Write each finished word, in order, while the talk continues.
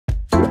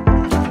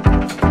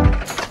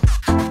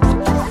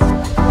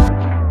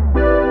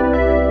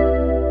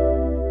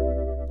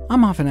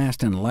often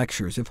asked in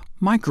lectures if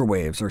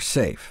microwaves are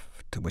safe,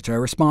 to which I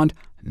respond,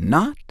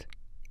 not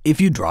if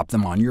you drop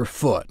them on your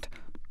foot.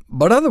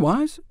 But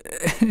otherwise,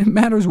 it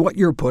matters what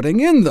you're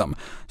putting in them,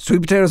 sweet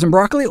potatoes and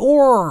broccoli,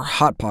 or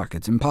Hot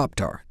Pockets and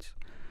Pop-Tarts.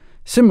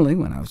 Similarly,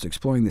 when I was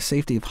exploring the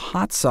safety of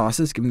hot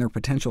sauces given their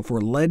potential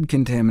for lead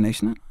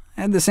contamination,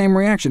 I had the same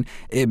reaction.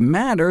 It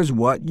matters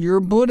what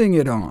you're putting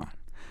it on.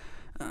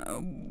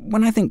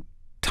 When I think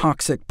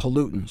toxic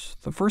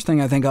pollutants, the first thing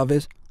I think of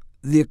is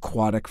the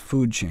aquatic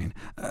food chain.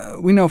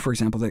 We know, for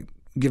example, that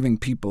giving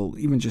people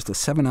even just a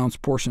 7-ounce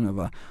portion of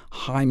a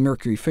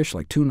high-mercury fish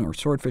like tuna or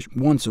swordfish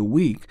once a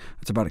week—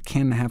 that's about a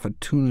can and a half of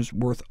tuna's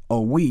worth a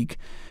week—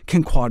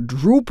 can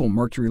quadruple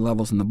mercury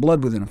levels in the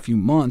blood within a few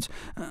months.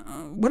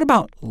 What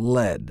about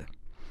lead?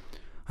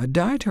 A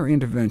dietary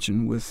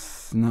intervention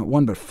with not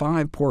 1 but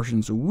 5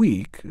 portions a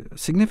week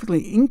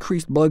significantly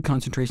increased blood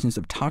concentrations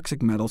of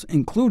toxic metals,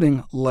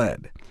 including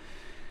lead.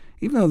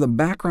 Even though the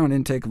background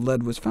intake of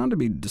lead was found to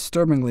be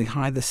disturbingly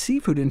high, the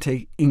seafood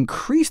intake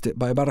increased it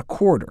by about a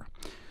quarter.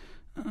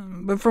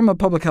 But from a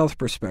public health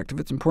perspective,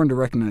 it's important to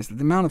recognize that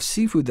the amount of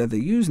seafood that they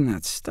use in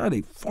that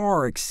study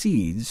far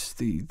exceeds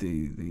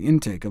the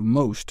intake of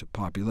most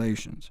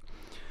populations.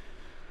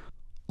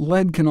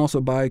 Lead can also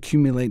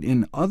bioaccumulate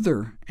in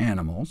other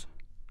animals,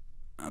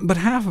 but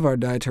half of our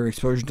dietary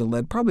exposure to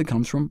lead probably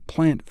comes from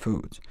plant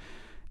foods.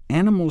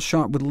 Animals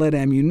shot with lead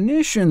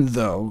ammunition,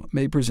 though,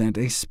 may present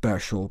a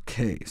special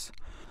case.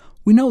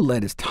 We know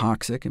lead is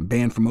toxic and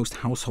banned from most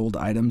household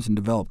items in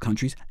developed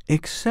countries,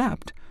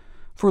 except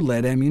for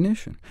lead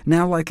ammunition,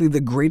 now likely the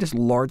greatest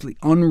largely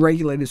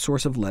unregulated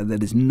source of lead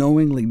that is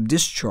knowingly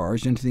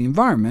discharged into the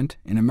environment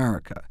in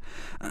America.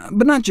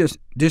 But not just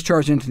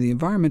discharged into the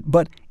environment,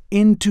 but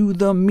into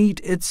the meat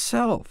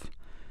itself.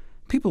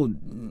 People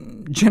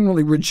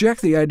generally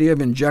reject the idea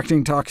of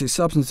injecting toxic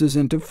substances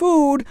into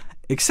food,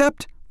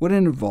 except when it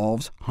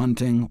involves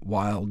hunting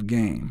wild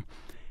game.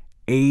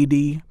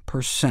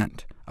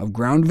 80% of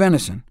ground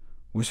venison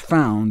was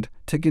found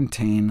to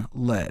contain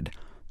lead.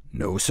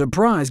 No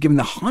surprise, given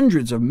the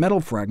hundreds of metal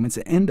fragments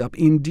that end up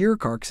in deer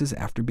carcasses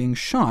after being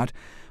shot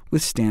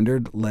with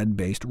standard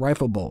lead-based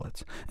rifle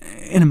bullets.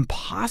 An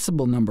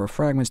impossible number of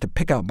fragments to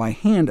pick out by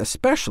hand,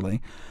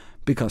 especially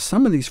because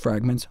some of these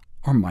fragments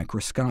are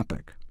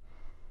microscopic.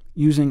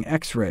 Using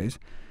X-rays,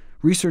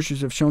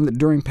 researchers have shown that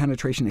during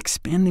penetration,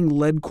 expanding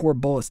lead core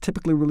bullets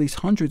typically release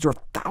hundreds or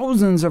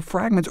thousands of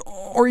fragments,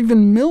 or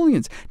even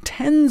millions,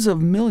 tens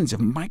of millions of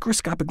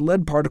microscopic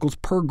lead particles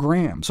per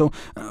gram. So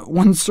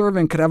one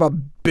serving could have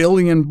 1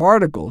 billion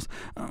particles,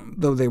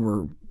 though they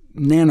were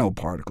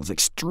nanoparticles,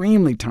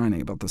 extremely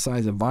tiny, about the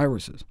size of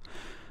viruses.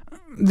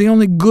 The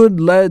only good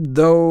lead,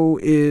 though,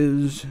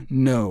 is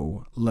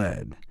no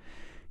lead.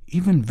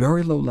 Even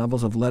very low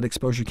levels of lead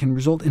exposure can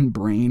result in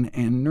brain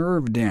and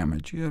nerve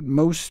damage. Yet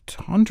most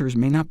hunters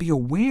may not be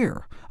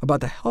aware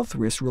about the health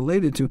risks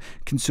related to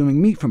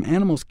consuming meat from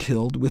animals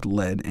killed with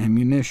lead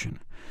ammunition.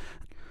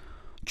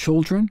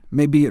 Children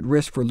may be at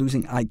risk for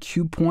losing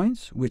IQ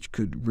points, which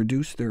could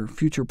reduce their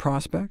future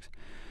prospects.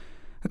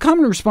 A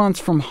common response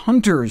from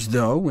hunters,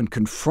 though, when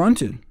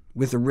confronted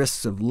with the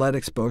risks of lead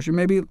exposure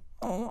may be,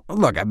 "Oh,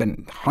 look, I've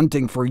been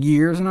hunting for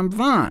years and I'm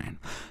fine."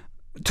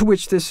 To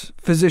which this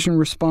physician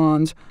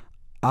responds,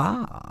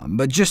 "Ah,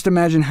 but just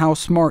imagine how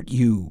smart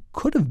you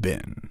could have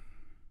been."